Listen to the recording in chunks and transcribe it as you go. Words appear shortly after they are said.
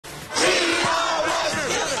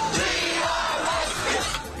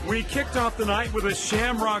He kicked off the night with a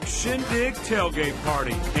Shamrock Shindig tailgate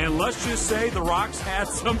party. And let's just say the Rocks had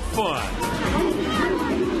some fun.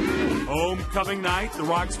 Homecoming night, the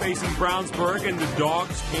Rocks facing Brownsburg, and the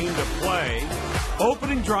Dogs came to play.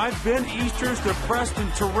 Opening drive, Ben Easters to Preston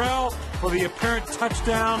Terrell for the apparent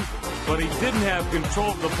touchdown, but he didn't have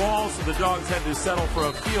control of the ball, so the Dogs had to settle for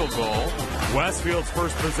a field goal. Westfield's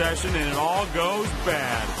first possession, and it all goes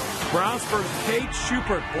bad. Brownsburg's Kate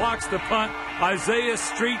Schubert blocks the punt. Isaiah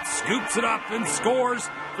Street scoops it up and scores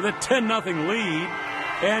for the 10-0 lead.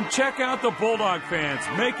 And check out the Bulldog fans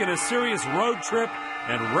making a serious road trip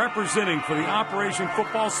and representing for the Operation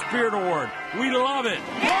Football Spirit Award. We love it.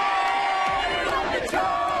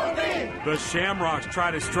 The Shamrocks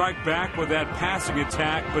try to strike back with that passing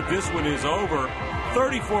attack, but this one is over.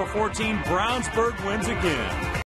 34-14, Brownsburg wins again.